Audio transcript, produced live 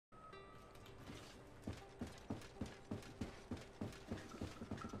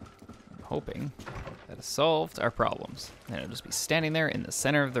hoping that has solved our problems. And it'll just be standing there in the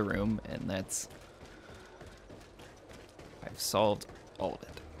center of the room, and that's... I've solved all of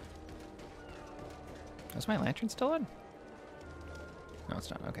it. Is my lantern still on? No,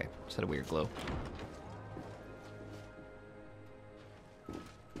 it's not. Okay, just had a weird glow.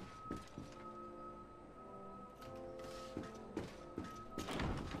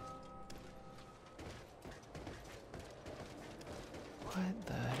 What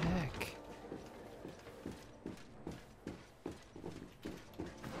the heck?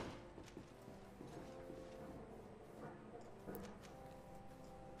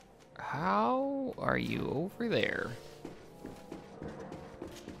 How are you over there?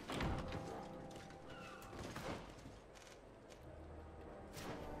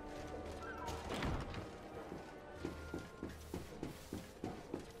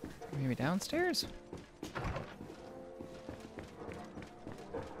 Maybe downstairs?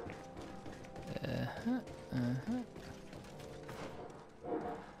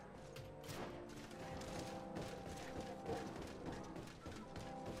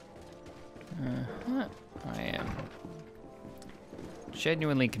 I am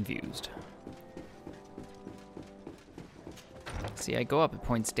genuinely confused. See, I go up, it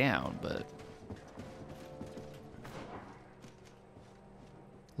points down, but...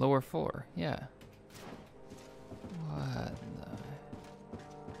 Lower 4, yeah. What the...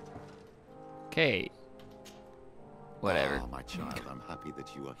 Okay. Whatever. Ah, my child, I'm happy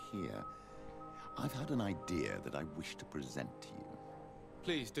that you are here. I've had an idea that I wish to present to you.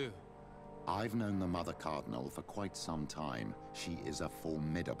 Please do. I've known the Mother Cardinal for quite some time. She is a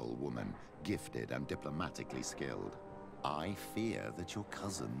formidable woman, gifted and diplomatically skilled. I fear that your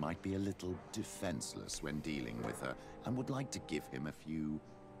cousin might be a little defenseless when dealing with her, and would like to give him a few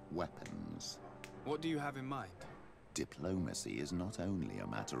weapons. What do you have in mind? Diplomacy is not only a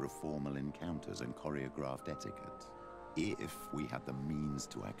matter of formal encounters and choreographed etiquette. If we had the means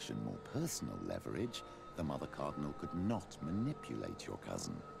to action more personal leverage, the Mother Cardinal could not manipulate your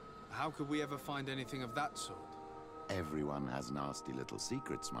cousin. How could we ever find anything of that sort? Everyone has nasty little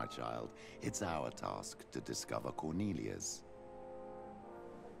secrets, my child. It's our task to discover Cornelia's.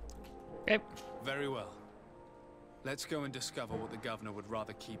 Okay. Very well. Let's go and discover what the governor would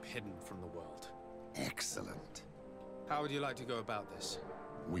rather keep hidden from the world. Excellent. How would you like to go about this?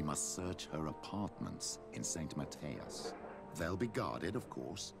 We must search her apartments in St. Matthias. They'll be guarded, of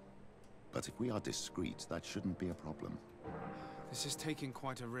course. But if we are discreet, that shouldn't be a problem. This is taking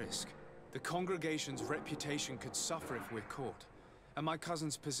quite a risk. The congregation's reputation could suffer if we're caught, and my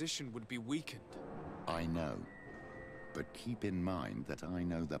cousin's position would be weakened. I know. But keep in mind that I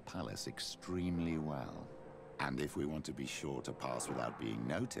know the palace extremely well. And if we want to be sure to pass without being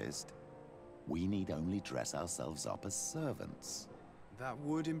noticed, we need only dress ourselves up as servants. That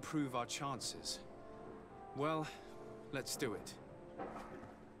would improve our chances. Well, let's do it.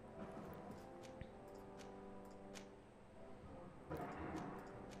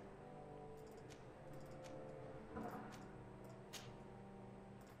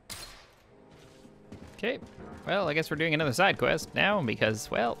 Okay, well, I guess we're doing another side quest now because,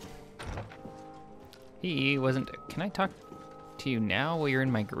 well, he wasn't... Can I talk to you now while you're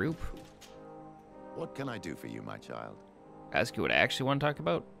in my group? What can I do for you, my child? Ask you what I actually want to talk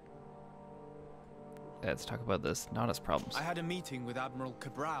about? Let's talk about this, not as problems. I had a meeting with Admiral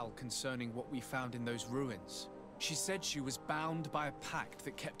Cabral concerning what we found in those ruins. She said she was bound by a pact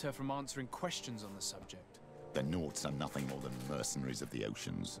that kept her from answering questions on the subject. The Nauts are nothing more than mercenaries of the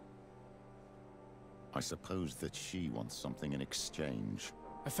oceans. I suppose that she wants something in exchange.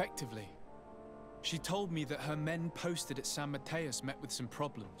 Effectively. She told me that her men posted at San Mateus met with some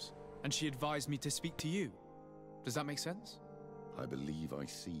problems, and she advised me to speak to you. Does that make sense? I believe I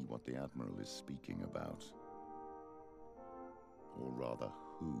see what the Admiral is speaking about. Or rather,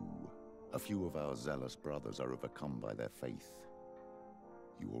 who. A few of our zealous brothers are overcome by their faith.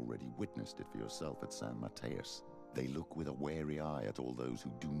 You already witnessed it for yourself at San Mateus. They look with a wary eye at all those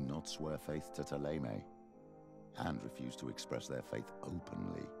who do not swear faith to Thélème, and refuse to express their faith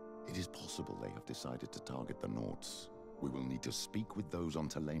openly. It is possible they have decided to target the Nauts. We will need to speak with those on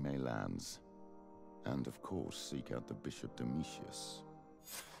Thélème lands. And of course, seek out the Bishop Domitius.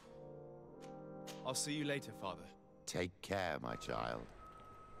 I'll see you later, Father. Take care, my child.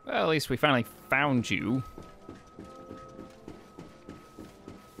 Well, at least we finally found you.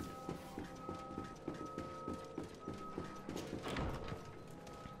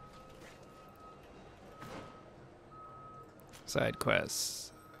 Side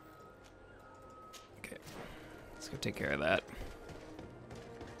quests. Okay, let's go take care of that.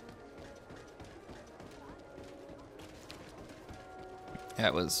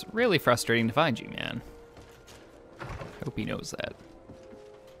 That was really frustrating to find you, man. Hope he knows that.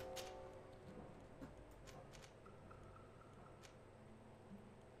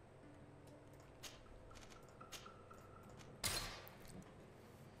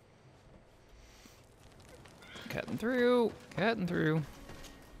 Cutting through, cutting through.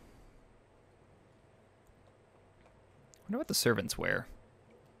 Wonder what the servants wear.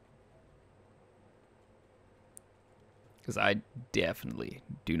 Because I definitely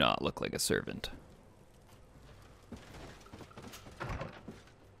do not look like a servant.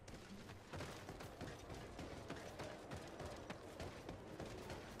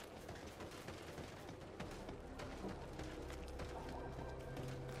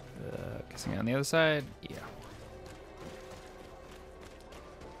 Guessing on the other side? Yeah.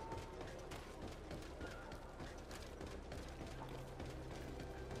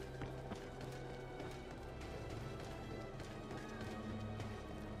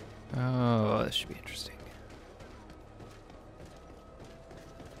 Oh, this should be interesting.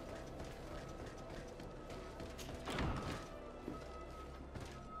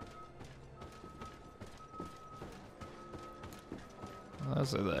 Well,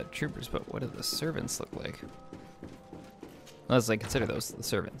 those are the troopers, but what do the servants look like? Unless I consider those the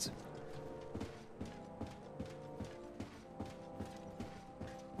servants.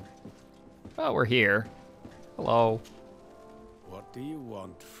 Oh, we're here. Hello. What do you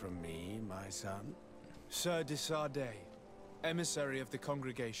want from me, my son? Sir de Sardet, emissary of the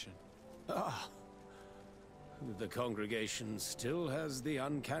congregation. Ah, the congregation still has the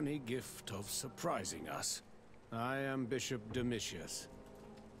uncanny gift of surprising us. I am Bishop Domitius.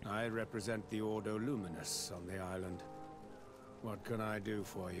 I represent the Ordo Luminous on the island. What can I do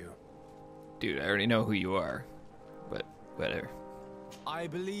for you? Dude, I already know who you are, but whatever. I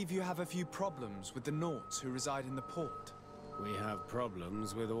believe you have a few problems with the Nauts who reside in the port. We have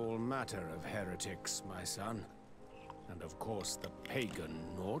problems with all matter of heretics, my son. And of course the pagan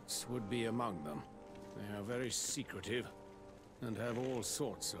Nauts would be among them. They are very secretive, and have all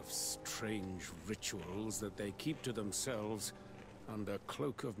sorts of strange rituals that they keep to themselves under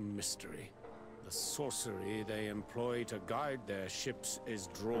cloak of mystery. The sorcery they employ to guide their ships is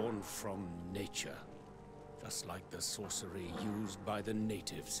drawn from nature, just like the sorcery used by the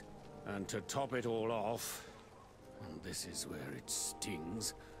natives. And to top it all off, and this is where it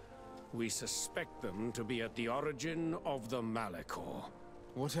stings, we suspect them to be at the origin of the Malachor.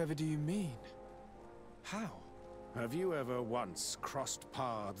 Whatever do you mean? How? Have you ever once crossed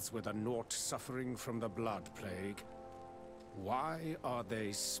paths with a Naut suffering from the Blood Plague? Why are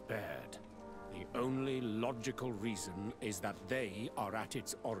they spared? The only logical reason is that they are at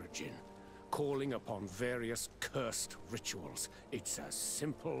its origin, calling upon various cursed rituals. It's as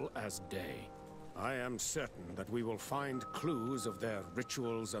simple as day. I am certain that we will find clues of their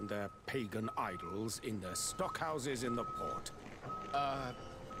rituals and their pagan idols in their stockhouses in the port.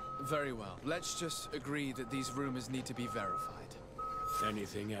 Very well. Let's just agree that these rumors need to be verified.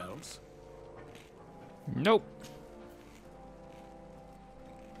 Anything else? Nope.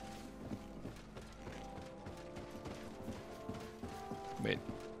 Wait,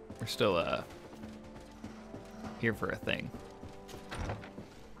 we're still here for a thing.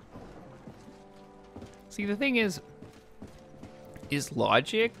 See, the thing is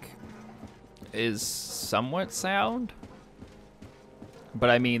logic is somewhat sound, but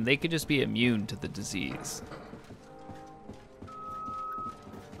I mean, they could just be immune to the disease.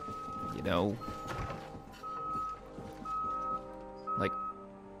 You know? Like,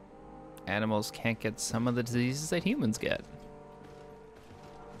 animals can't get some of the diseases that humans get.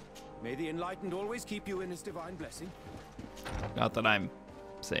 May the Enlightened always keep you in his divine blessing. Not that I'm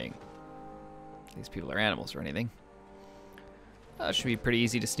saying these people are animals or anything. It should be pretty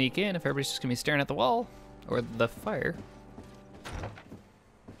easy to sneak in if everybody's just gonna be staring at the wall or the fire.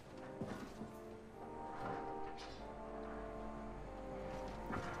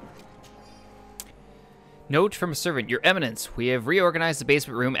 Note from a servant, Your Eminence, we have reorganized the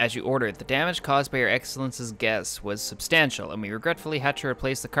basement room as you ordered. The damage caused by Your Excellence's guests was substantial, and we regretfully had to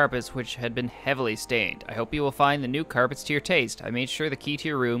replace the carpets, which had been heavily stained. I hope you will find the new carpets to your taste. I made sure the key to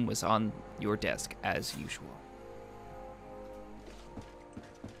your room was on your desk, as usual.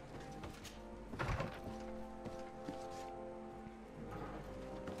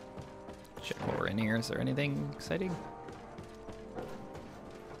 Check while we're in here. Is there anything exciting?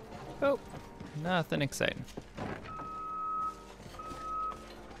 Oh. Nothing exciting.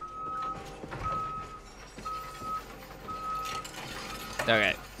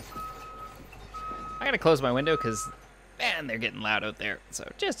 Okay. I gotta close my window because, man, they're getting loud out there. So,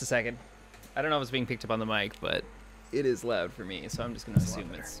 just a second. I don't know if it's being picked up on the mic, but It is loud for me, so I'm just gonna assume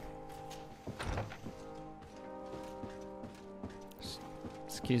it's...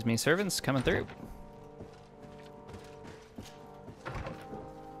 Excuse me, servants coming through.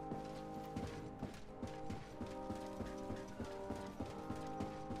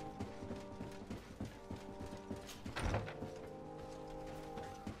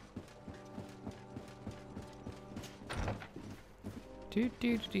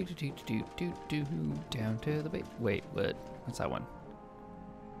 Down to the bait. Wait, what? What's that one?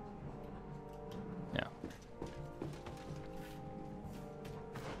 Yeah.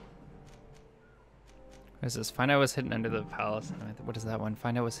 What is this? Find out what's hidden under the palace. What is that one?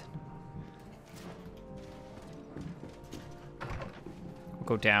 Find out what's hidden. We'll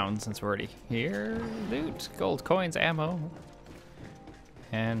go down since we're already here. Loot, gold coins, ammo,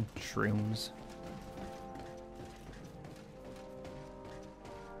 and shrooms.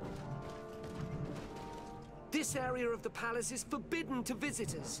 This area of the palace is forbidden to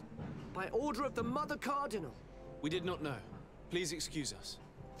visitors, by order of the Mother Cardinal. We did not know. Please excuse us.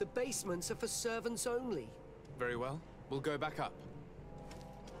 The basements are for servants only. Very well. We'll go back up.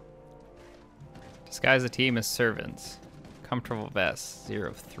 Disguise a team as servants. Comfortable vests, 0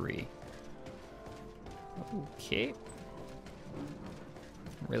 of 3. Okay.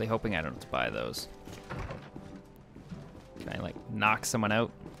 I'm really hoping I don't have to buy those. Can I, like, knock someone out?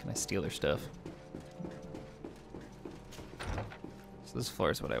 Can I steal their stuff? So this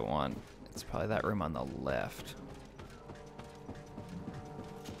floor is what I want. It's probably that room on the left.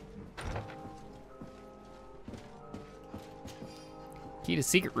 Key to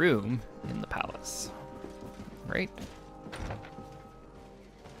secret room in the palace. Right?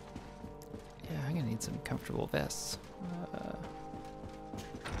 Yeah, I'm gonna need some comfortable vests.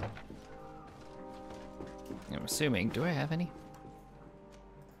 I'm assuming, do I have any?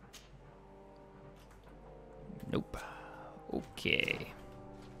 Nope. Okay.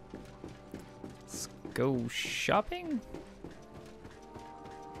 Let's go shopping.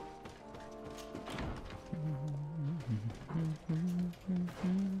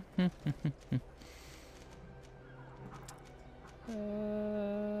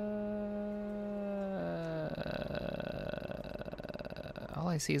 All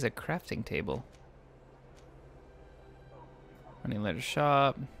I see is a crafting table. Money letter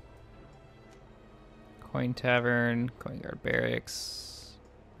shop. Coin tavern, coin guard barracks.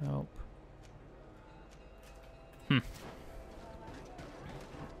 Nope.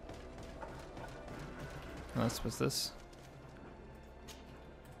 Unless was this?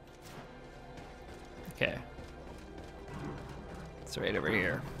 Okay. It's right over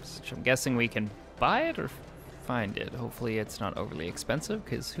here. So I'm guessing we can buy it or find it. Hopefully it's not overly expensive,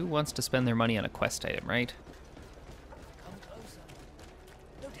 because who wants to spend their money on a quest item, right?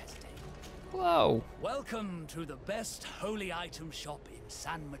 Hello. Welcome to the best holy item shop in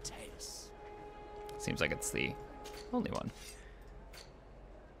San Mateus. Seems like it's the only one.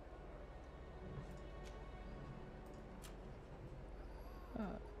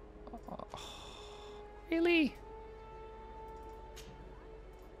 Really?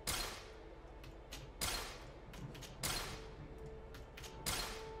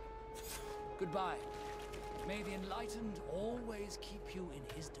 Goodbye. May the enlightened always keep you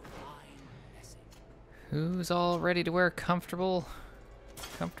in his divine blessing. Who's all ready to wear comfortable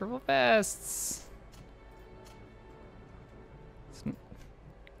vests?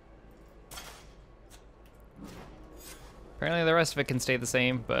 Apparently the rest of it can stay the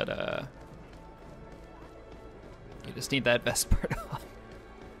same, but you just need that vest part off.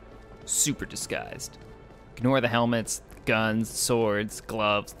 Super disguised. Ignore the helmets, guns, swords,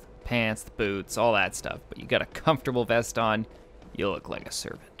 gloves, pants, the boots, all that stuff. But you got a comfortable vest on, you look like a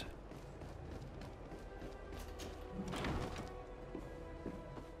servant.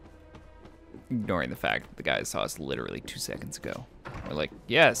 Ignoring the fact that the guys saw us literally 2 seconds ago. We're like,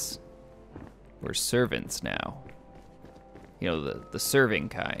 yes, we're servants now. You know, the serving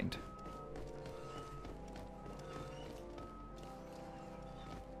kind.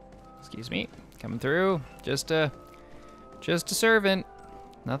 Excuse me, coming through. Just a servant.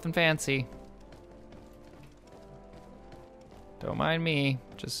 Nothing fancy. Don't mind me,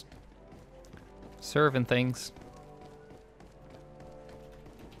 just serving things.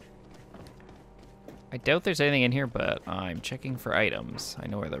 I doubt there's anything in here, but I'm checking for items. I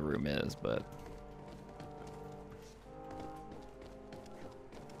know where the room is, but...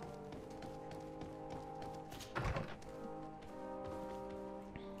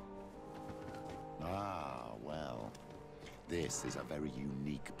 Ah, well. This is a very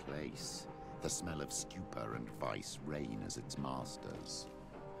unique place. The smell of stupor and vice reign as its masters.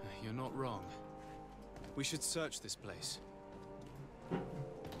 You're not wrong. We should search this place.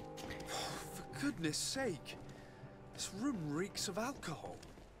 For goodness sake! This room reeks of alcohol.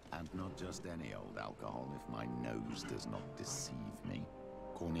 And not just any old alcohol, if my nose does not deceive me.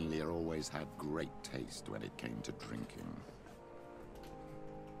 Cornelia always had great taste when it came to drinking.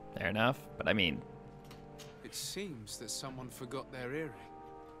 Fair enough, but I mean... It seems that someone forgot their earring.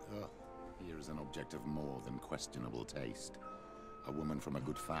 Ugh, here is an object of more than questionable taste. A woman from a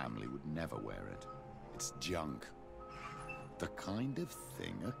good family would never wear it. It's junk. The kind of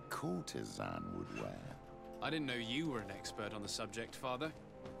thing a courtesan would wear. I didn't know you were an expert on the subject, Father.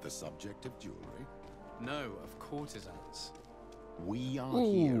 The subject of jewelry? No, of courtesans. We are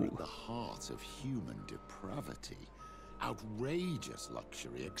here at the heart of human depravity. Outrageous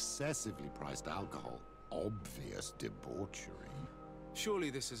luxury, excessively priced alcohol, obvious debauchery. Surely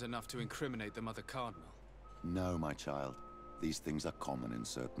this is enough to incriminate the Mother Cardinal. No, my child. These things are common in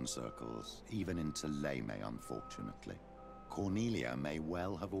certain circles, even in Tuleme, unfortunately. Cornelia may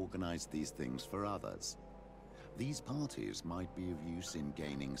well have organized these things for others. These parties might be of use in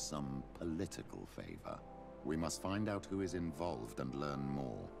gaining some political favor. We must find out who is involved and learn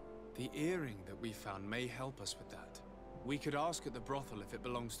more. The earring that we found may help us with that. We could ask at the brothel if it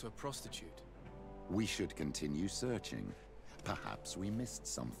belongs to a prostitute. We should continue searching. Perhaps we missed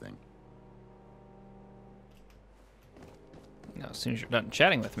something. No, as soon as you're done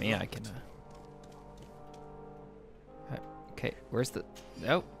chatting with me, I can... Okay, where's the...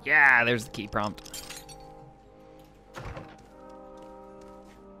 Oh, yeah, there's the key prompt.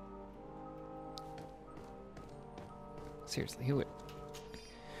 Seriously, who would...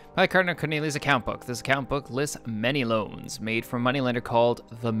 By Cardinal Cornelius' account book. This account book lists many loans made from a moneylender called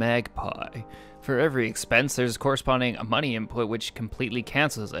the Magpie. For every expense, there's corresponding money input which completely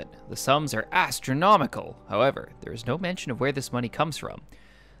cancels it. The sums are astronomical. However, there is no mention of where this money comes from.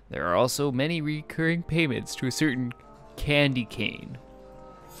 There are also many recurring payments to a certain candy cane.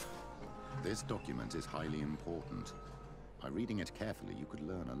 This document is highly important. By reading it carefully, you could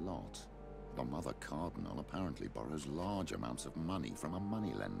learn a lot. The Mother Cardinal apparently borrows large amounts of money from a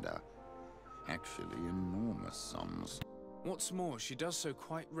moneylender. Actually, enormous sums. What's more, she does so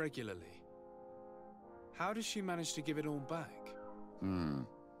quite regularly. How does she manage to give it all back? And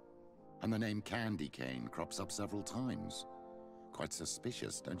the name Candy Cane crops up several times. Quite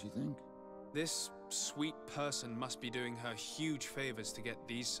suspicious, don't you think? This sweet person must be doing her huge favors to get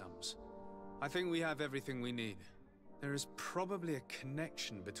these sums. I think we have everything we need. There is probably a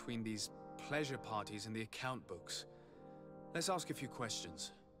connection between these pleasure parties and the account books. Let's ask a few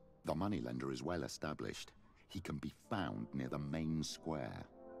questions. The moneylender is well established. He can be found near the main square.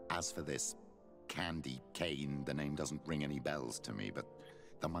 As for this Candy Cane, the name doesn't ring any bells to me, but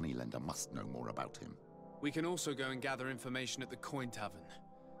the moneylender must know more about him. We can also go and gather information at the Coin Tavern.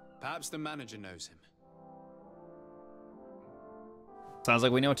 Perhaps the manager knows him. Sounds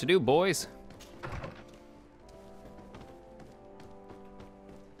like we know what to do, boys.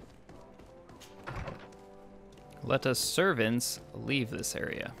 Let us servants leave this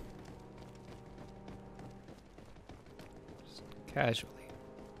area. Just casually.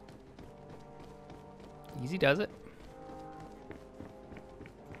 Easy does it.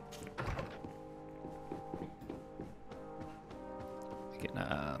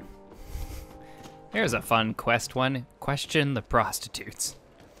 There's a fun quest one. Question the prostitutes.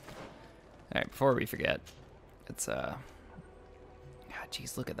 Alright, before we forget, it's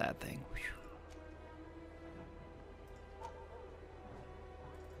jeez, look at that thing. Whew.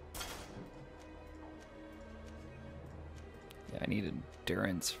 Yeah, I need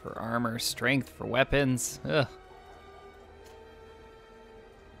endurance for armor, strength for weapons. Ugh.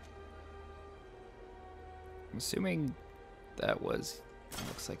 I'm assuming that was...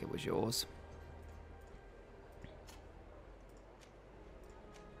 looks like it was yours.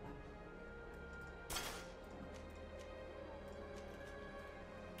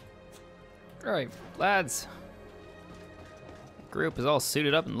 Alright, lads. The group is all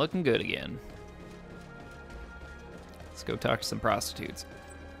suited up and looking good again. Let's go talk to some prostitutes.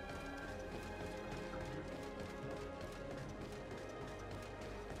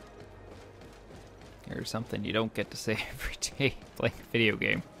 Here's something you don't get to say every day playing a video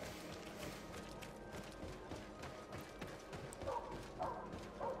game.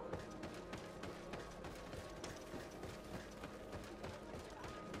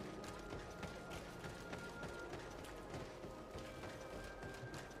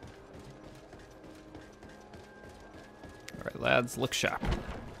 Alright, lads, look sharp.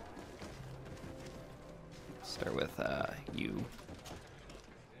 Start with you.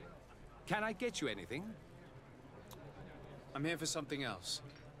 Can I get you anything? I'm here for something else.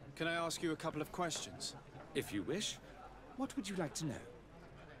 Can I ask you a couple of questions? If you wish. What would you like to know?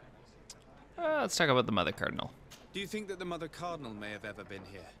 Let's talk about the Mother Cardinal. Do you think that the Mother Cardinal may have ever been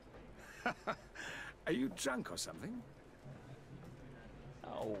here? Are you drunk or something?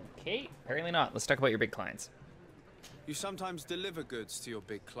 Okay, apparently not. Let's talk about your big clients. You sometimes deliver goods to your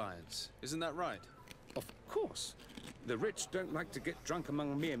big clients, isn't that right? Of course. The rich don't like to get drunk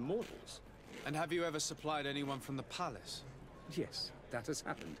among mere mortals. And have you ever supplied anyone from the palace? Yes, that has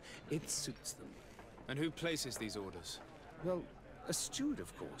happened. It suits them. And who places these orders? Well, a steward,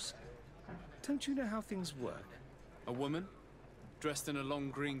 of course. Don't you know how things work? A woman? Dressed in a long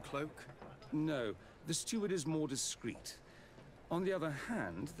green cloak? No, the steward is more discreet. On the other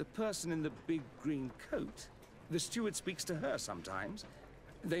hand, the person in the big green coat, the steward speaks to her sometimes.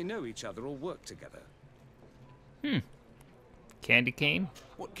 They know each other or work together. Candy cane?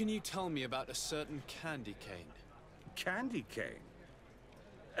 What can you tell me about a certain candy cane? Candy cane.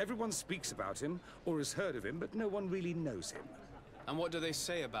 Everyone speaks about him or has heard of him, but no one really knows him. And what do they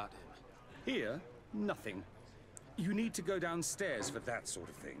say about him? Here, nothing. You need to go downstairs for that sort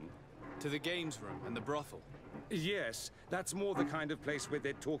of thing. To the games room and the brothel? Yes, that's more the kind of place where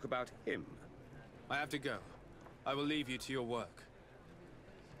they talk about him. I have to go. I will leave you to your work.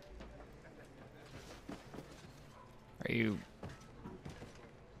 Are you...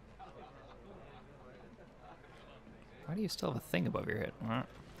 Why do you still have a thing above your head? Alright.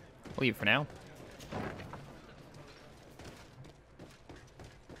 I'll leave for now.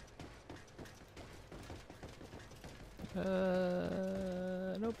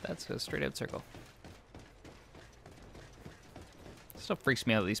 Nope, that's a straight out circle. Stuff freaks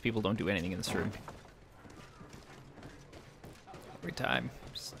me out that these people don't do anything in this room. Every time.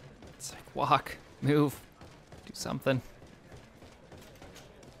 Just, it's like, walk, move, do something.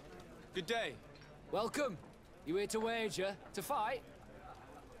 Good day. Welcome. You here to wager? To fight?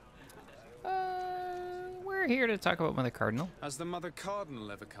 We're here to talk about Mother Cardinal. Has the Mother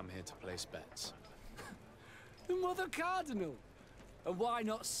Cardinal ever come here to place bets? The Mother Cardinal? And why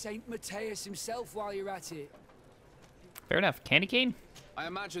not Saint Matthias himself while you're at it? Fair enough. Candy cane? I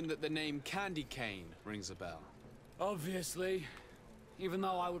imagine that the name Candy Cane rings a bell. Obviously. Even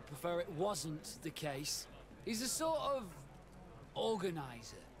though I would prefer it wasn't the case. He's a sort of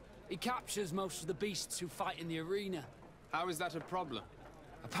organizer. He captures most of the beasts who fight in the arena. How is that a problem?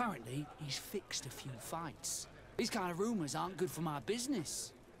 Apparently, he's fixed a few fights. These kind of rumors aren't good for my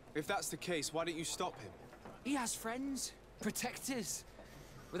business. If that's the case, why don't you stop him? He has friends, protectors.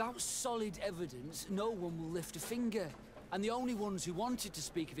 Without solid evidence, no one will lift a finger. And the only ones who wanted to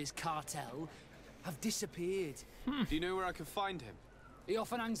speak of his cartel have disappeared. Do you know where I can find him? He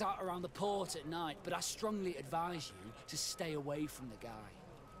often hangs out around the port at night, but I strongly advise you to stay away from the guy.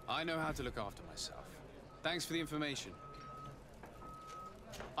 I know how to look after myself. Thanks for the information.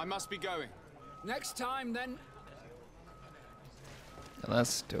 I must be going. Next time, then.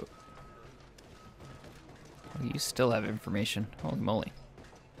 Let's do it. Oh, you still have information. Holy moly.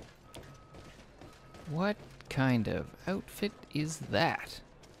 What kind of outfit is that?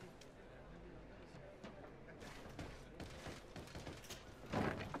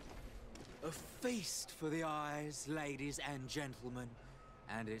 A feast for the eyes, ladies and gentlemen,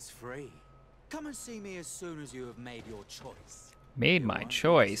 and it's free. Come and see me as soon as you have made your choice. Made You my won't be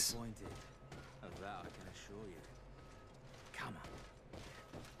choice. disappointed. Of that I can assure you. Come on.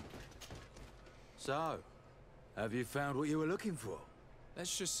 So, have you found what you were looking for?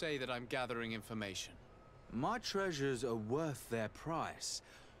 Let's just say that I'm gathering information. My treasures are worth their price.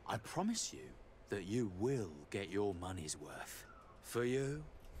 I promise you that you will get your money's worth. For you,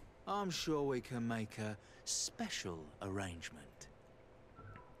 I'm sure we can make a special arrangement.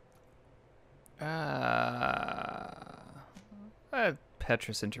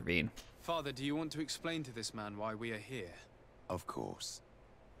 Petrus intervene. Father, do you want to explain to this man why we are here? Of course.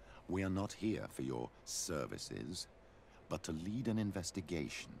 We are not here for your services, but to lead an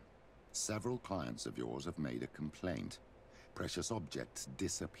investigation. Several clients of yours have made a complaint. Precious objects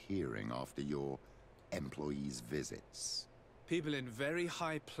disappearing after your employees' visits. People in very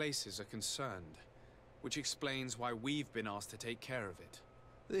high places are concerned, which explains why we've been asked to take care of it.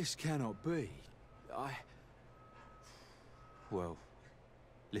 This cannot be. Well,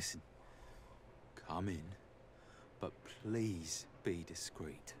 listen. Come in, but please be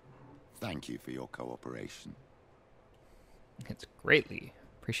discreet. Thank you for your cooperation. It's greatly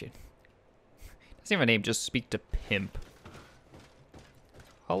appreciated. Doesn't have a name, just speak to pimp.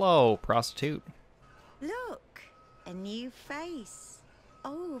 Hello, prostitute. Look, a new face.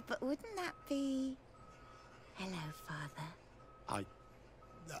 Oh, but wouldn't that be... Hello, Father.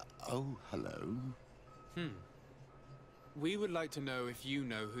 Oh, hello. We would like to know if you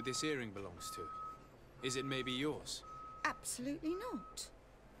know who this earring belongs to. Is it maybe yours? Absolutely not.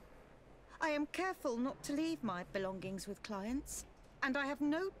 I am careful not to leave my belongings with clients, and I have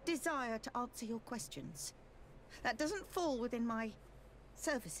no desire to answer your questions. That doesn't fall within my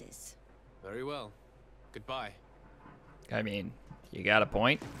services. Very well. Goodbye. I mean, you got a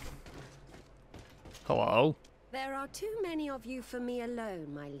point. Hello? There are too many of you for me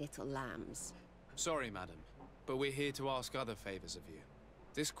alone, my little lambs. Sorry, madam, but we're here to ask other favors of you.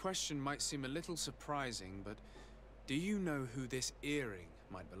 This question might seem a little surprising, but do you know who this earring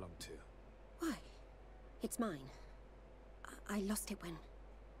might belong to? Why? It's mine. I lost it when...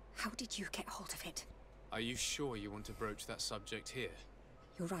 How did you get hold of it? Are you sure you want to broach that subject here?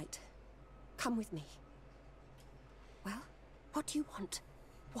 You're right. Come with me. Well, what do you want?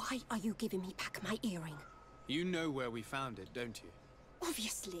 Why are you giving me back my earring? You know where we found it, don't you?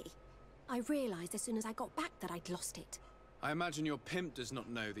 Obviously. I realized as soon as I got back that I'd lost it. I imagine your pimp does not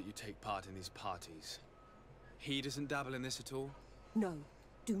know that you take part in these parties. He doesn't dabble in this at all? No.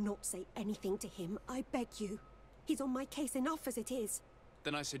 Do not say anything to him, I beg you. He's on my case enough as it is.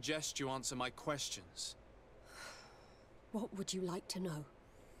 Then I suggest you answer my questions. What would you like to know?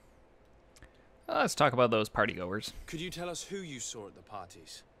 Let's talk about those partygoers. Could you tell us who you saw at the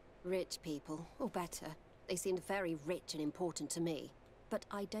parties? Rich people, or better. They seemed very rich and important to me, but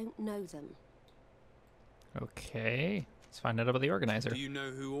I don't know them. Okay, let's find out about the organizer. Do you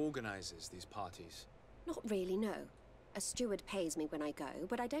know who organizes these parties? Not really, no. A steward pays me when I go,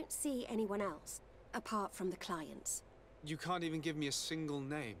 but I don't see anyone else, apart from the clients. You can't even give me a single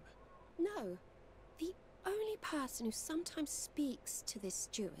name. No. The only person who sometimes speaks to this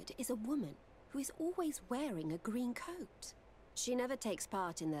steward is a woman who is always wearing a green coat. She never takes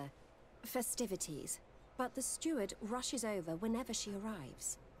part in the festivities, but the steward rushes over whenever she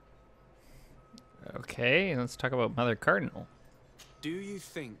arrives. Okay, let's talk about Mother Cardinal. Do you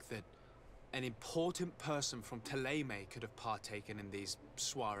think that an important person from Teleme could have partaken in these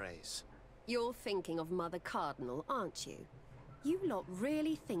soirees? You're thinking of Mother Cardinal, aren't you? You lot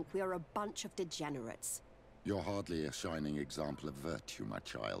really think we are a bunch of degenerates. You're hardly a shining example of virtue, my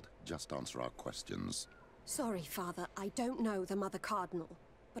child. Just answer our questions. Sorry, Father, I don't know the Mother Cardinal,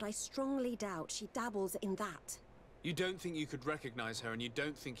 but I strongly doubt she dabbles in that. You don't think you could recognize her, and you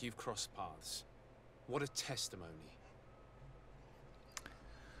don't think you've crossed paths. What a testimony.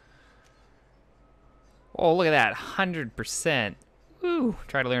 Oh, look at that, 100%. Woo,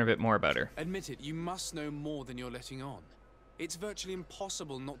 try to learn a bit more about her. Admit it, you must know more than you're letting on. It's virtually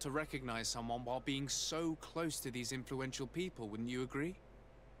impossible not to recognize someone while being so close to these influential people, wouldn't you agree?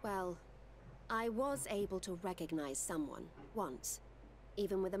 Well, I was able to recognize someone, once.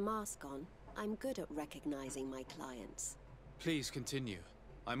 Even with a mask on, I'm good at recognizing my clients. Please continue.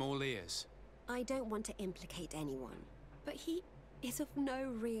 I'm all ears. I don't want to implicate anyone, but he is of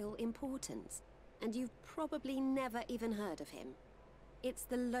no real importance, and you've probably never even heard of him. It's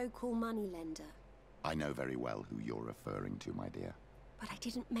the local moneylender. I know very well who you're referring to, my dear. But I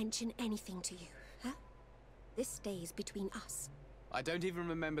didn't mention anything to you, huh? This stays between us. I don't even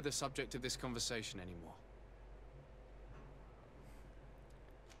remember the subject of this conversation anymore.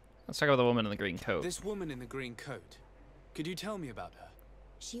 Let's talk about the woman in the green coat. This woman in the green coat. Could you tell me about her?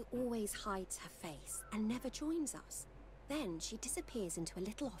 She always hides her face and never joins us. Then she disappears into a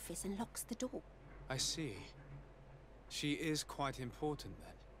little office and locks the door. I see. She is quite important then.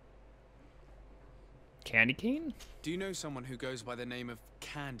 Candy cane? Do you know someone who goes by the name of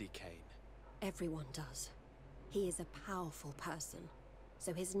Candy Cane? Everyone does. He is a powerful person,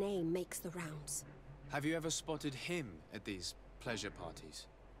 so his name makes the rounds. Have you ever spotted him at these pleasure parties?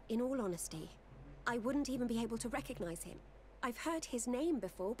 In all honesty, I wouldn't even be able to recognize him. I've heard his name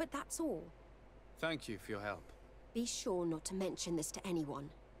before, but that's all. Thank you for your help. Be sure not to mention this to anyone.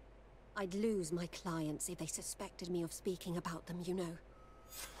 I'd lose my clients if they suspected me of speaking about them, you know.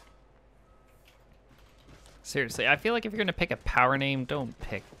 Seriously, I feel like if you're gonna pick a power name, don't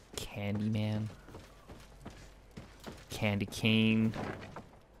pick Candyman, Candy Cane,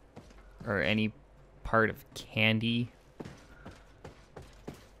 or any part of candy.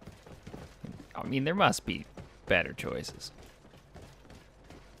 I mean, there must be better choices.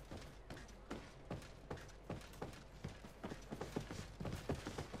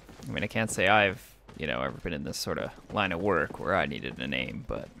 I mean, I can't say I've, ever been in this sort of line of work where I needed a name,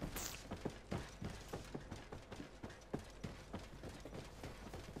 but...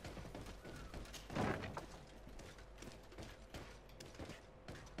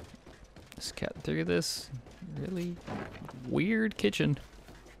 Just cut through this really weird kitchen.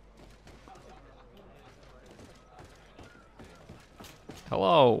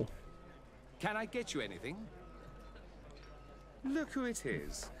 Hello. Can I get you anything? Look who it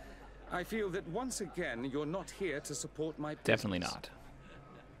is. I feel that once again you're not here to support my business. Definitely not.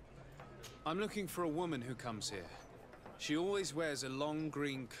 I'm looking for a woman who comes here. She always wears a long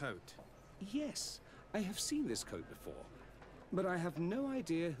green coat. Yes, I have seen this coat before, but I have no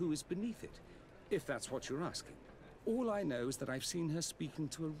idea who is beneath it, if that's what you're asking. All I know is that I've seen her speaking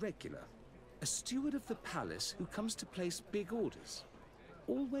to a regular, a steward of the palace who comes to place big orders.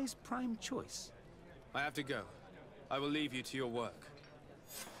 Always prime choice. I have to go. I will leave you to your work.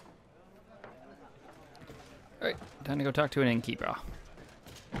 Alright, time to go talk to an innkeeper.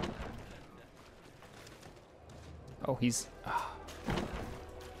 Oh, he's...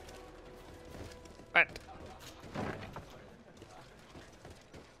 What?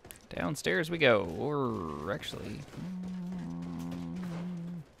 Downstairs we go, or actually...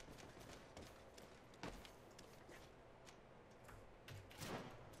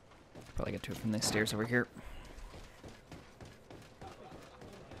 Probably get to it from the stairs over here.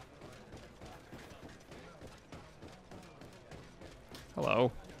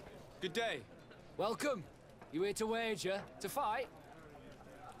 Hello. Good day. Welcome. You here to wager? To fight?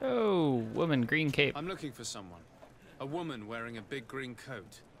 Oh, woman, green cape. I'm looking for someone. A woman wearing a big green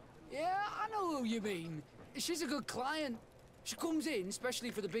coat. Yeah, I know who you mean. She's a good client. She comes in, especially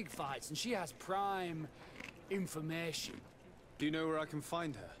for the big fights, and she has prime information. Do you know where I can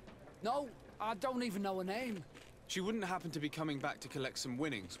find her? No, I don't even know her name. She wouldn't happen to be coming back to collect some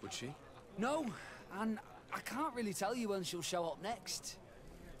winnings, would she? No, and I can't really tell you when she'll show up next.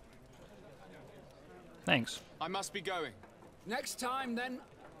 Thanks. I must be going. Next time, then.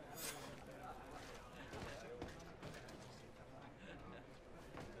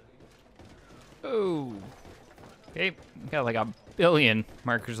 Oh. Okay, we got like 1 billion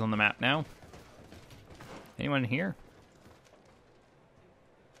markers on the map now. Anyone here?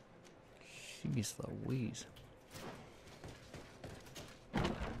 Jeez Louise.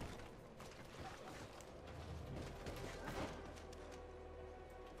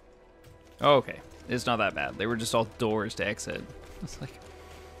 Okay, it's not that bad. They were just all doors to exit. It's like...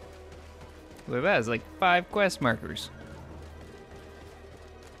 Look at that, it's like 5 quest markers.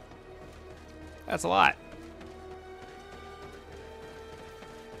 That's a lot.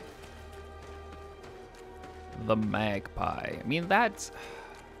 The magpie. I mean, that's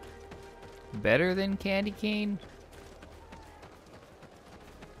better than candy cane.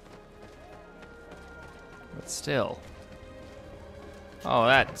 But still. Oh,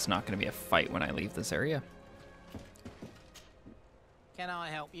 that's not going to be a fight when I leave this area. Can I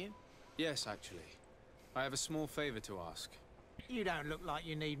help you? Yes, actually. I have a small favor to ask. You don't look like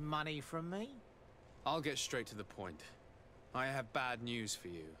you need money from me. I'll get straight to the point. I have bad news for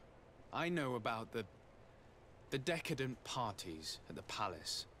you. I know about the decadent parties at the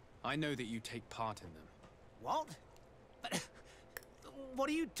palace. I know that you take part in them. What? But what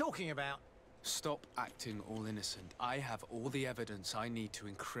are you talking about? Stop acting all innocent. I have all the evidence I need to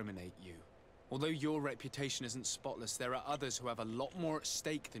incriminate you. Although your reputation isn't spotless, there are others who have a lot more at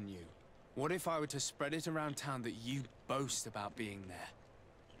stake than you. What if I were to spread it around town that you boast about being there?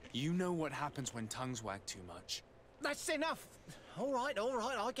 You know what happens when tongues wag too much. That's enough. All right,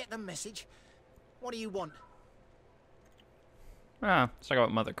 I get the message. What do you want? Ah, let's talk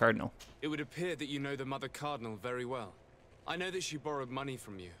about Mother Cardinal. It would appear that you know the Mother Cardinal very well. I know that she borrowed money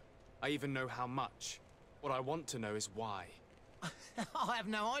from you. I even know how much. What I want to know is why. I have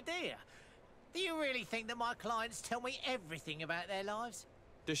no idea. Do you really think that my clients tell me everything about their lives?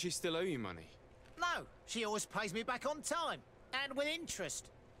 Does she still owe you money? No, she always pays me back on time, and with interest.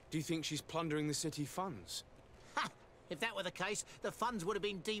 Do you think she's plundering the city funds? Ha! If that were the case, the funds would have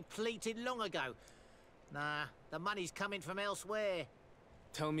been depleted long ago. Nah, the money's coming from elsewhere.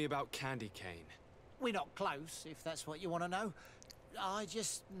 Tell me about Candy Cane. We're not close, if that's what you want to know. I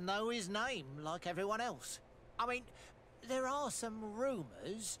just know his name, like everyone else. I mean, there are some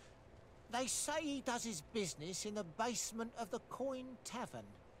rumours. They say he does his business in the basement of the Coin Tavern.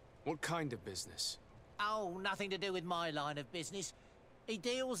 What kind of business? Oh, nothing to do with my line of business. He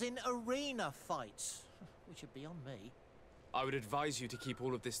deals in arena fights, which would be on me. I would advise you to keep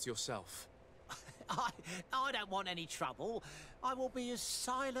all of this to yourself. I don't want any trouble. I will be as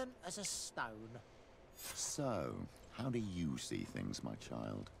silent as a stone. So, how do you see things, my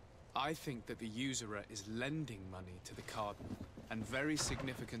child? I think that the usurer is lending money to the Cardinal, and very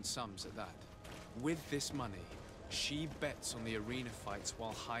significant sums at that. With this money, she bets on the arena fights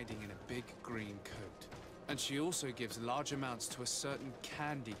while hiding in a big green coat. And she also gives large amounts to a certain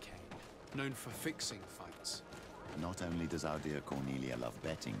Candy Cane, known for fixing fights. Not only does our dear Cornelia love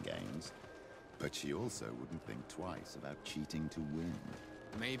betting games, but she also wouldn't think twice about cheating to win.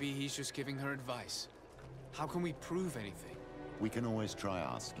 Maybe he's just giving her advice. How can we prove anything? We can always try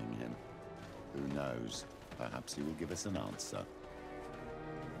asking him. Who knows? Perhaps he will give us an answer.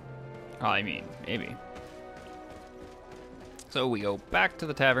 I mean, maybe. So we go back to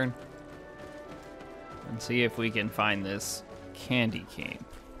the tavern and see if we can find this candy cane.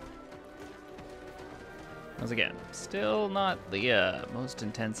 Once again, still not the most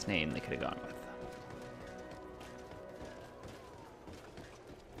intense name they could have gone with.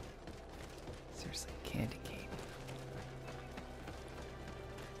 Seriously, candy cane.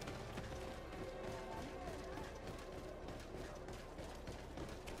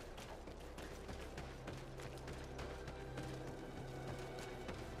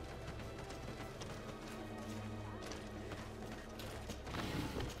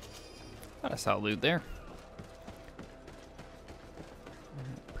 Thought I saw loot there.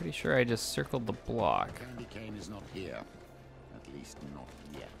 Pretty sure I just circled the block. Candy cane is not here. At least not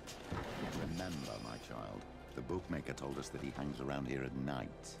yet. Remember, my child, the bookmaker told us that he hangs around here at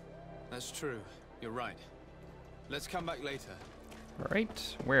night. That's true. You're right. Let's come back later.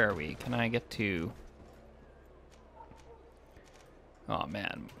 Right, where are we? Can I get to... Oh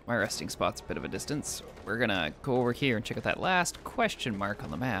man, my resting spot's a bit of a distance. We're gonna go over here and check out that last question mark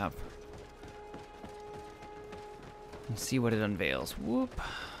on the map. And see what it unveils. Whoop.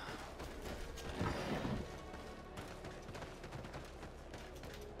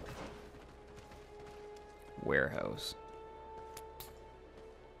 Warehouse.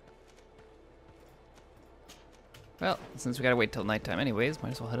 Well, since we gotta wait till nighttime anyways,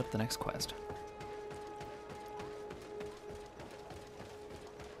 might as well head up the next quest.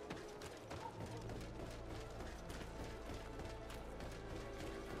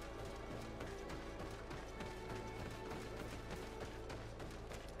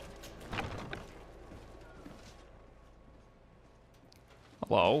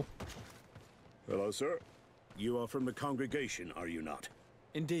 Hello? Hello, sir. You are from the congregation, are you not?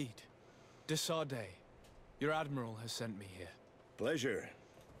 Indeed. De Sardet. Your admiral has sent me here. Pleasure.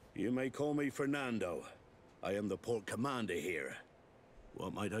 You may call me Fernando. I am the port commander here.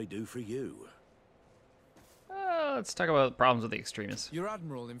 What might I do for you? Let's talk about problems with the extremists. Your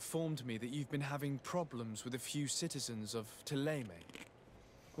admiral informed me that you've been having problems with a few citizens of Teleme.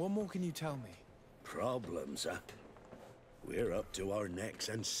 What more can you tell me? Problems, huh? We're up to our necks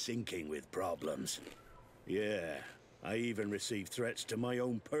and sinking with problems. Yeah, I even received threats to my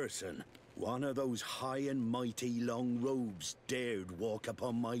own person. One of those high and mighty long robes dared walk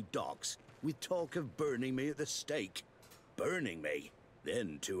upon my docks with talk of burning me at the stake. Burning me?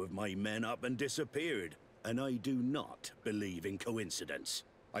 Then two of my men up and disappeared, and I do not believe in coincidence.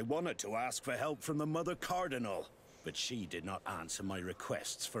 I wanted to ask for help from the Mother Cardinal, but she did not answer my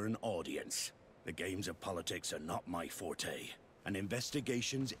requests for an audience. The games of politics are not my forte, and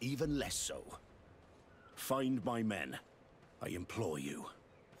investigations even less so. Find my men. I implore you.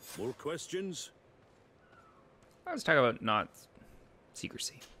 More questions? Let's talk about not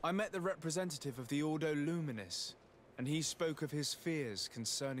secrecy. I met the representative of the Ordo Luminis, and he spoke of his fears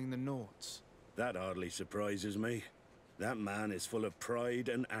concerning the Nauts. That hardly surprises me. That man is full of pride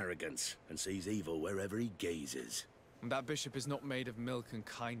and arrogance, and sees evil wherever he gazes. That bishop is not made of milk and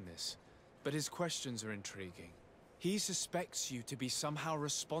kindness, but his questions are intriguing. He suspects you to be somehow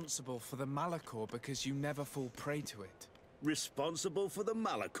responsible for the Malachor because you never fall prey to it. Responsible for the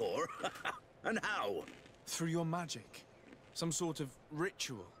Malachor? And how? Through your magic. Some sort of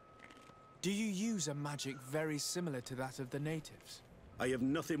ritual. Do you use a magic very similar to that of the natives? I have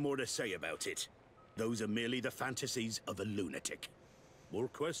nothing more to say about it. Those are merely the fantasies of a lunatic. More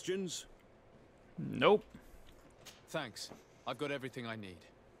questions? Nope. Thanks. I've got everything I need.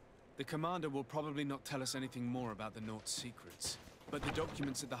 The commander will probably not tell us anything more about the Naut's secrets, but the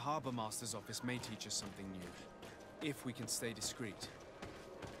documents at the Harbor Master's office may teach us something new, if we can stay discreet.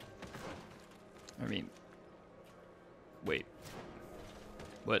 I mean... Wait.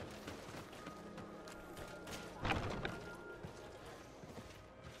 What?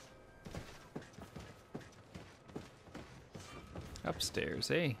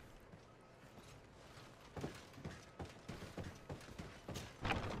 Upstairs, eh?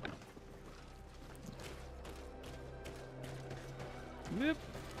 Yep.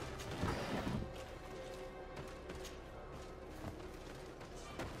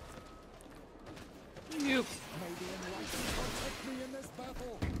 Yep.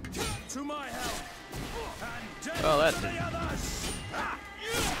 To my help! And death Well, that to the others!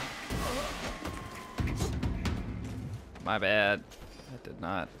 My bad. That did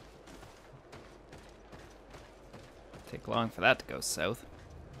not take long for that to go south.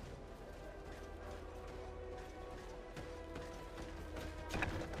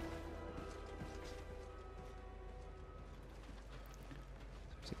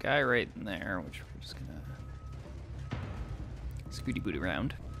 guy right in there, which we're just gonna scooty boot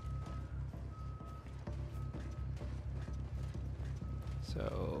around.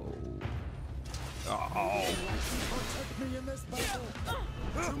 So, oh,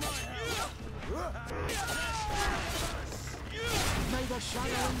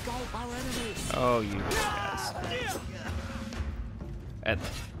 oh, you guys. And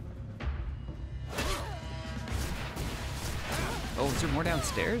oh, is there more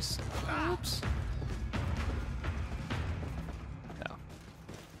downstairs? Oops. No.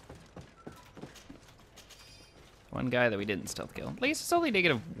 One guy that we didn't stealth kill. At least it's only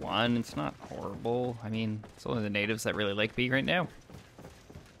 -1. It's not horrible. I mean, it's only the natives that really like B right now.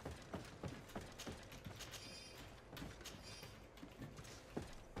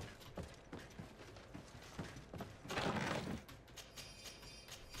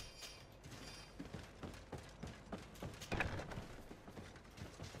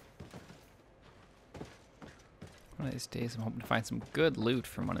 One of these days, I'm hoping to find some good loot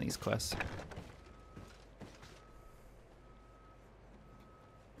from one of these quests.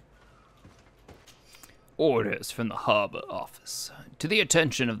 Orders from the Harbor Office. To the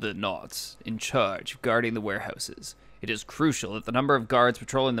attention of the Knots in charge of guarding the warehouses. It is crucial that the number of guards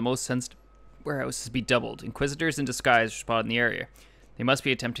patrolling the most sensitive warehouses be doubled. Inquisitors in disguise are spotted in the area. They must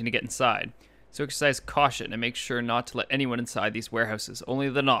be attempting to get inside. So exercise caution and make sure not to let anyone inside these warehouses. Only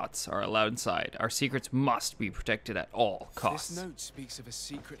the Knots are allowed inside. Our secrets must be protected at all costs. This note speaks of a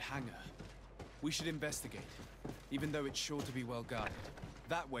secret hangar. We should investigate, even though it's sure to be well guarded.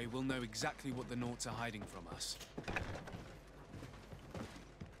 That way we'll know exactly what the Nauts are hiding from us.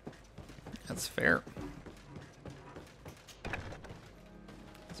 That's fair.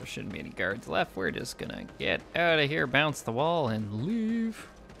 There shouldn't be any guards left. We're just gonna get out of here, bounce the wall, and leave.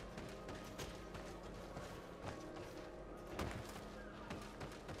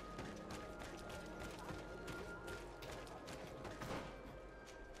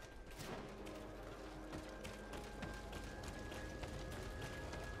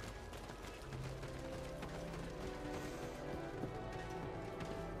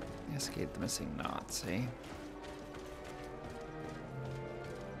 Investigate the missing knots, eh?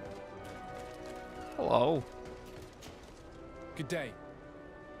 Hello. Good day.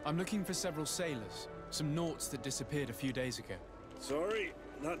 I'm looking for several sailors. Some Nauts that disappeared a few days ago. Sorry,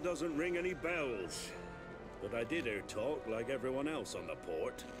 that doesn't ring any bells. But I did hear talk like everyone else on the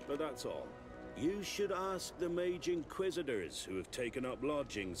port, but that's all. You should ask the Mage Inquisitors who have taken up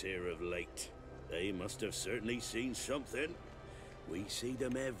lodgings here of late. They must have certainly seen something. We see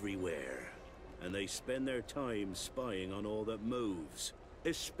them everywhere, and they spend their time spying on all that moves,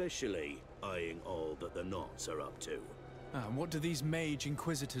 especially eyeing all that the Knots are up to. And what do these Mage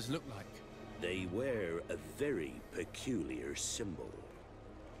Inquisitors look like? They wear a very peculiar symbol.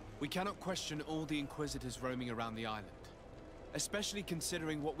 We cannot question all the Inquisitors roaming around the island, especially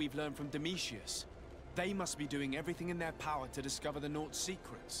considering what we've learned from Domitius. They must be doing everything in their power to discover the Nauts'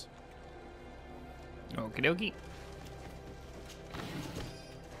 secrets. Okie dokie.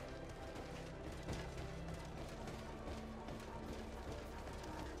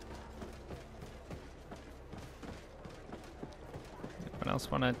 Anyone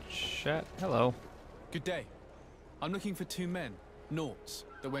else want to chat? Hello. Good day. I'm looking for 2 men, Nauts,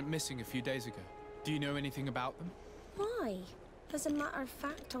 that went missing a few days ago. Do you know anything about them? Why? As a matter of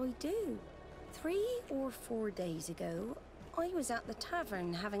fact, I do. 3 or 4 days ago, I was at the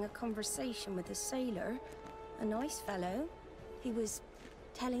tavern having a conversation with a sailor. A nice fellow. He was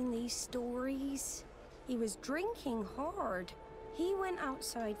telling these stories. He was drinking hard. He went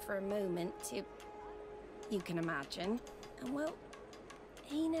outside for a moment to... you can imagine. And well,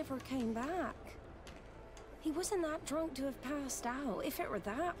 he never came back. He wasn't that drunk to have passed out. If it were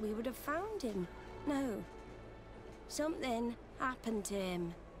that, we would have found him. No. Something happened to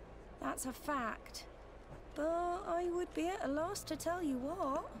him. That's a fact. But I would be at a loss to tell you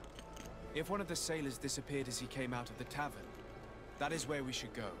what. If one of the sailors disappeared as he came out of the tavern, that is where we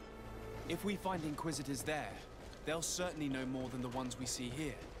should go. If we find Inquisitors there, they'll certainly know more than the ones we see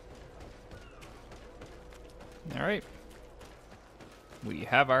here. All right. We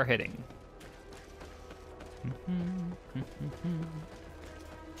have our heading.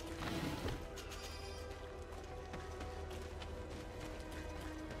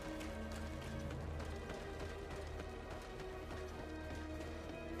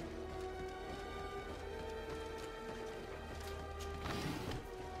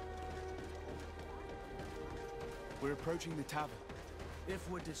 We're approaching the tavern. If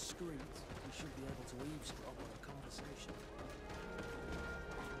we're discreet, we should be able to eavesdrop on a conversation.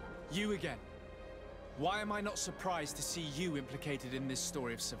 You again. Why am I not surprised to see you implicated in this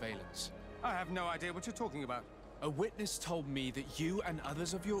story of surveillance? I have no idea what you're talking about. A witness told me that you and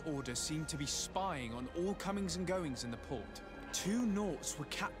others of your order seem to be spying on all comings and goings in the port. 2 Nauts were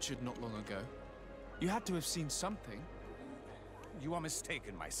captured not long ago. You had to have seen something. You are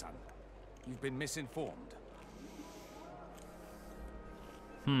mistaken, my son. You've been misinformed.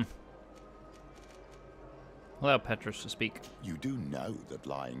 Allow Petrus to speak. You do know that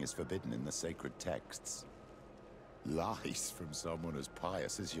lying is forbidden in the sacred texts. Lies from someone as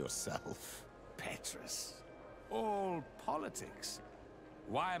pious as yourself. Petrus. All politics.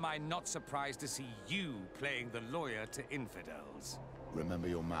 Why am I not surprised to see you playing the lawyer to infidels? Remember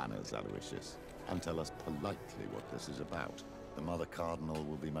your manners, Aloysius, and tell us politely what this is about. The Mother Cardinal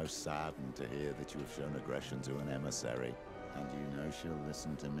will be most saddened to hear that you have shown aggression to an emissary, and you know she'll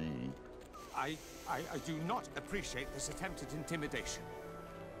listen to me. I do not appreciate this attempted intimidation.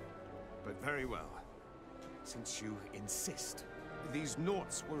 But very well. Since you insist, these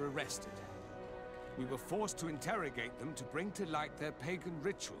Nauts were arrested. We were forced to interrogate them to bring to light their pagan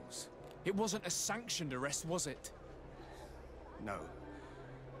rituals. It wasn't a sanctioned arrest, was it? No.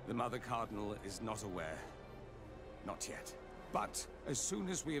 The Mother Cardinal is not aware. Not yet. But as soon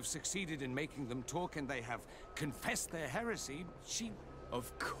as we have succeeded in making them talk and they have confessed their heresy, she...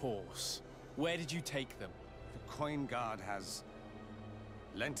 Of course. Where did you take them? The Coin Guard has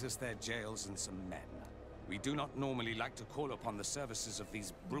lent us their jails and some men. We do not normally like to call upon the services of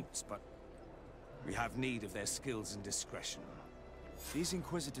these brutes, but we have need of their skills and discretion. These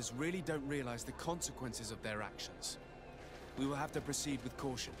Inquisitors really don't realize the consequences of their actions. We will have to proceed with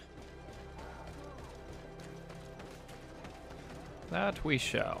caution. That we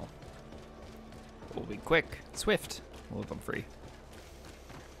shall. We'll be quick, swift. We'll let them free.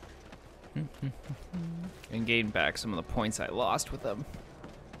 And gain back some of the points I lost with them.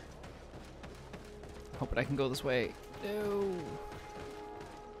 Hoping I can go this way. No.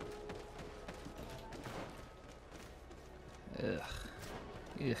 Ugh.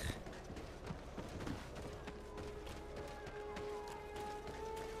 Ugh.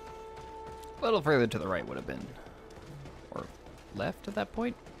 A little further to the right would have been. Or left at that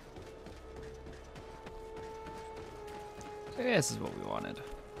point. So yeah, this is what we wanted.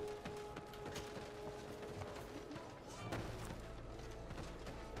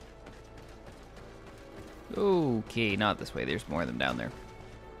 Okay, not this way. There's more of them down there.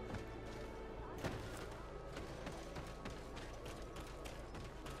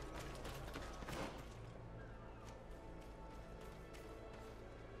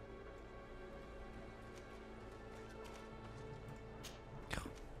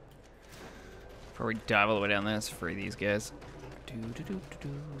 Before we dive all the way down there, let's free these guys.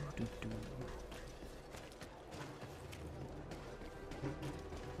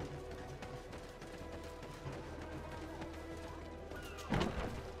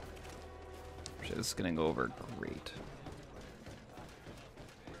 This is gonna go over great.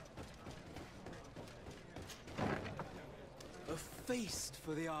 A feast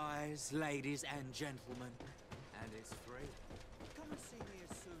for the eyes, ladies and gentlemen. And it's free. Come and see me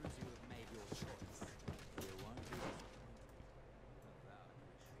as soon as you have made your choice. You won't be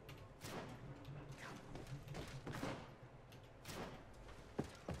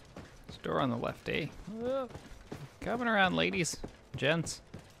This door on the left, eh? Oh, coming around, ladies, gents.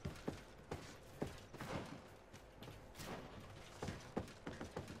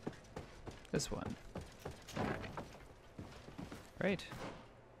 This one. Right.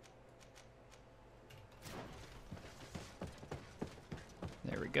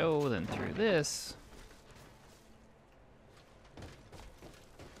 There we go, then through this.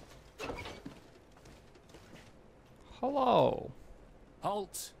 Hello.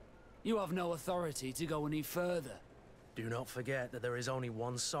 Halt! You have no authority to go any further. Do not forget that there is only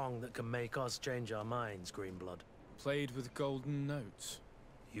one song that can make us change our minds, Greenblood. Played with golden notes.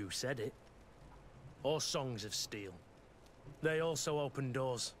 You said it. Or songs of steel. They also open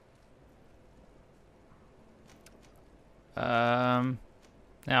doors. Now,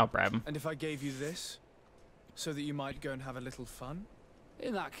 Brabham. And if I gave you this, so that you might go and have a little fun?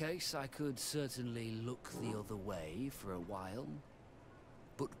 In that case, I could certainly look the other way for a while,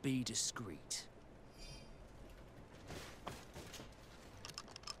 but be discreet.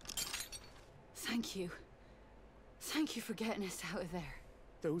 Thank you. Thank you for getting us out of there.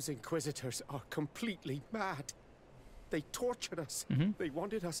 Those Inquisitors are completely mad. They tortured us. They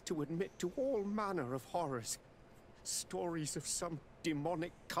wanted us to admit to all manner of horrors. Stories of some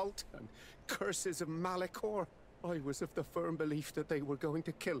demonic cult and curses of Malachor. I was of the firm belief that they were going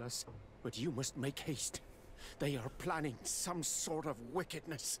to kill us. But you must make haste. They are planning some sort of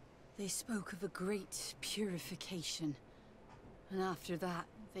wickedness. They spoke of a great purification. And after that,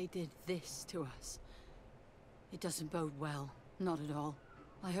 they did this to us. It doesn't bode well, not at all.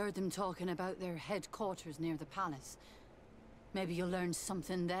 I heard them talking about their headquarters near the palace. Maybe you'll learn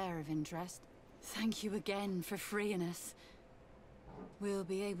something there of interest. Thank you again for freeing us. We'll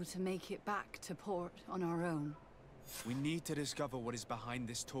be able to make it back to port on our own. We need to discover what is behind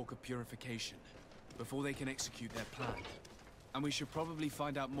this talk of purification before they can execute their plan. And we should probably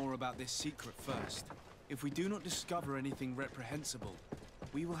find out more about this secret first. If we do not discover anything reprehensible,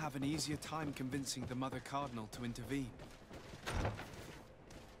 we will have an easier time convincing the Mother Cardinal to intervene.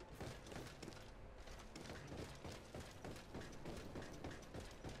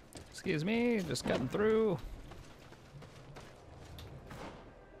 Excuse me, just cutting through.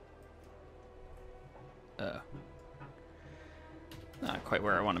 Not quite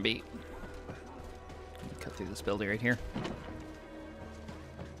where I want to be. Cut through this building right here.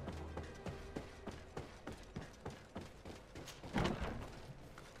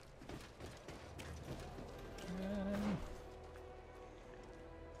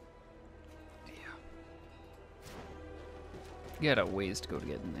 Got a ways to go to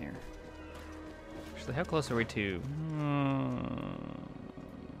get in there. Actually, how close are we to?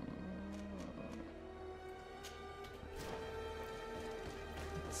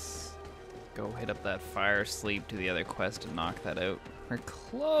 Let's go hit up that fire sleep to the other quest and knock that out. We're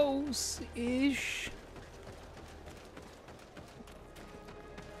close-ish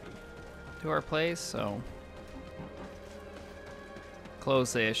to our place, so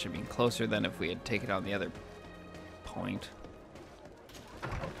close-ish. I mean, closer than if we had taken on the other point.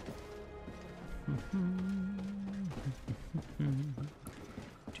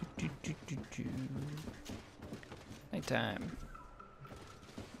 Nighttime.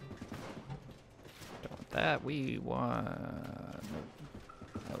 Don't want that. We want.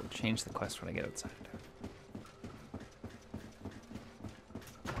 I'll change the quest when I get outside.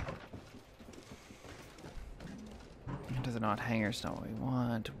 Into the not hangers, not what we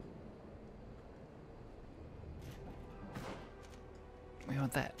want. We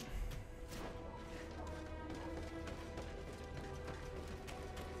want that.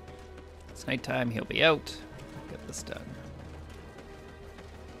 It's nighttime, he'll be out. Get this done.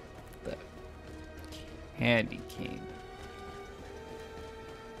 The candy cane.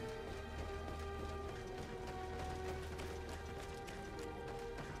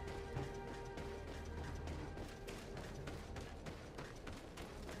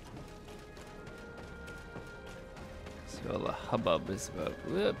 See all the hubbub is about.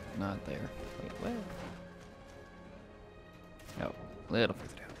 Whoop, not there. Wait, what? No, little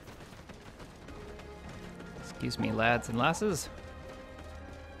further down. Excuse me, lads and lasses.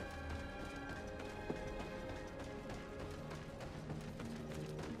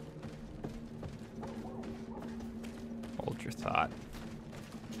 Hold your thought.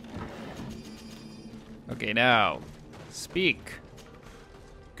 Okay, now, speak.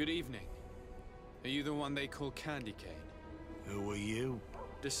 Good evening. Are you the one they call Candy Cane? Who are you?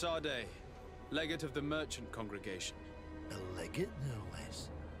 Desade, legate of the merchant congregation. A legate, no less.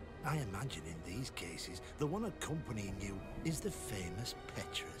 I imagine in these cases, the one accompanying you is the famous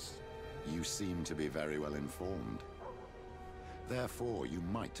Petrus. You seem to be very well informed. Therefore, you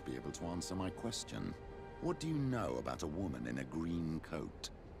might be able to answer my question. What do you know about a woman in a green coat?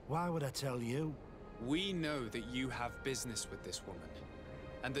 Why would I tell you? We know that you have business with this woman,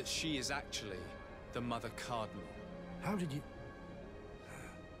 and that she is actually the Mother Cardinal. How did you...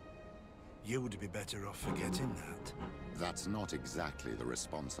 You would be better off forgetting that. That's not exactly the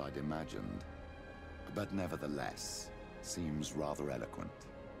response I'd imagined. But nevertheless, seems rather eloquent.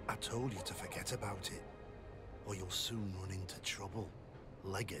 I told you to forget about it, or you'll soon run into trouble.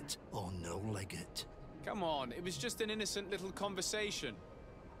 Legate or no legate. Come on, it was just an innocent little conversation.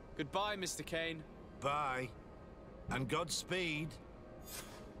 Goodbye, Mr. Kane. Bye. And Godspeed.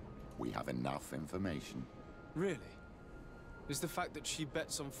 We have enough information. Really? Is the fact that she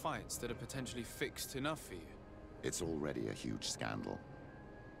bets on fights that are potentially fixed enough for you? It's already a huge scandal.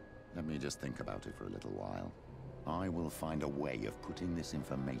 Let me just think about it for a little while. I will find a way of putting this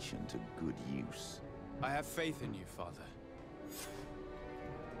information to good use. I have faith in you, Father.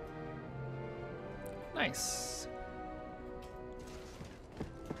 Nice.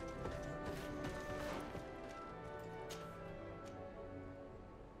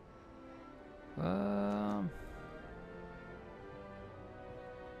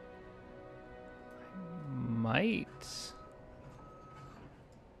 Might.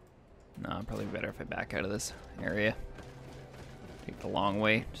 No, probably better if I back out of this area. Take the long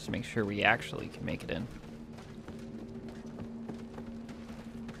way, just to make sure we actually can make it in.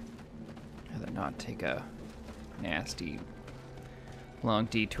 not take a nasty long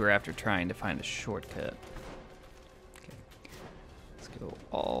detour after trying to find a shortcut. Okay. Let's go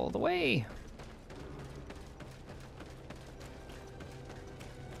all the way.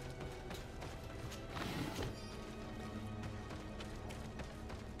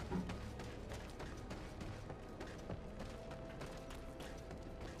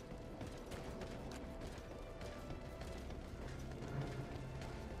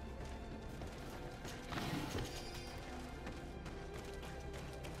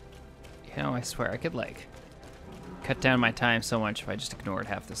 You know, I swear I could, like, cut down my time so much if I just ignored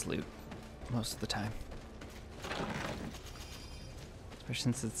half this loot most of the time.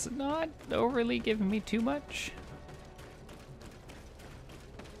 Especially since it's not overly giving me too much.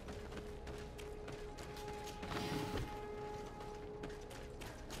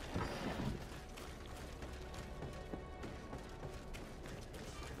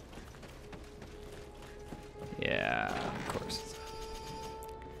 Yeah, of course.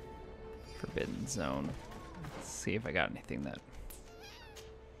 Forbidden zone. Let's see if I got anything that...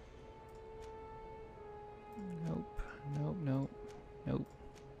 Nope, nope, nope, nope.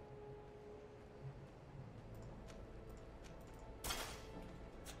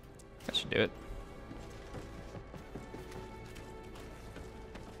 That should do it.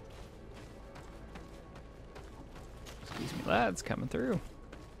 Excuse me, lads, coming through.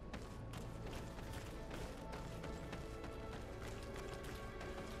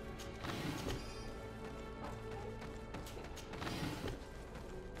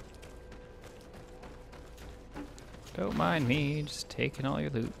 Don't mind me, just taking all your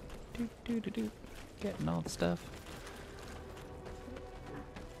loot. Getting all the stuff.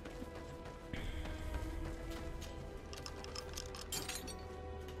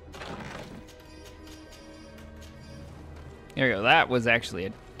 There we go. That was actually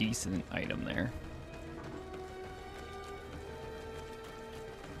a decent item there.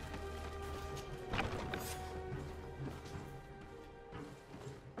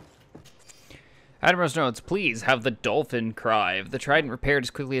 Admiral's notes, please have the dolphin cry of the trident repaired as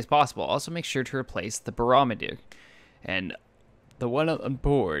quickly as possible. Also make sure to replace the barometer. And the one on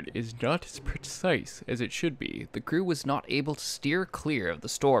board is not as precise as it should be. The crew was not able to steer clear of the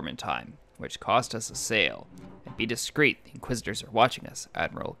storm in time, which cost us a sail. And be discreet, the Inquisitors are watching us,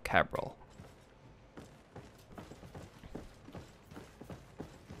 Admiral Cabral.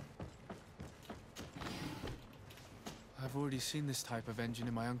 I've already seen this type of engine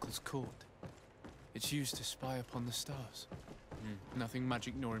in my uncle's court. It's used to spy upon the stars. Nothing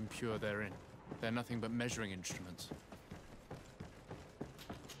magic nor impure therein. They're nothing but measuring instruments.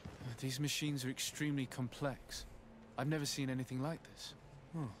 These machines are extremely complex. I've never seen anything like this.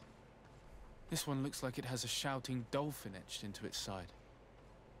 This one looks like it has a shouting dolphin etched into its side.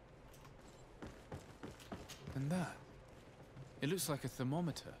 And that. It looks like a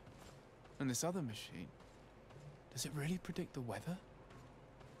thermometer. And this other machine. Does it really predict the weather?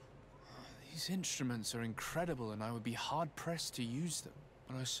 These instruments are incredible, and I would be hard-pressed to use them.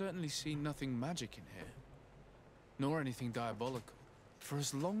 But I certainly see nothing magic in here. Nor anything diabolical. For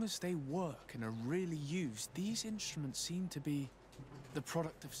as long as they work and are really used, these instruments seem to be the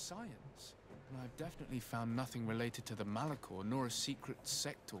product of science. And I've definitely found nothing related to the Malachor, nor a secret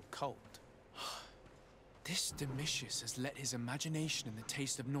sect or cult. This Domitius has let his imagination and the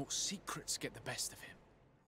taste of Naught's secrets get the best of him.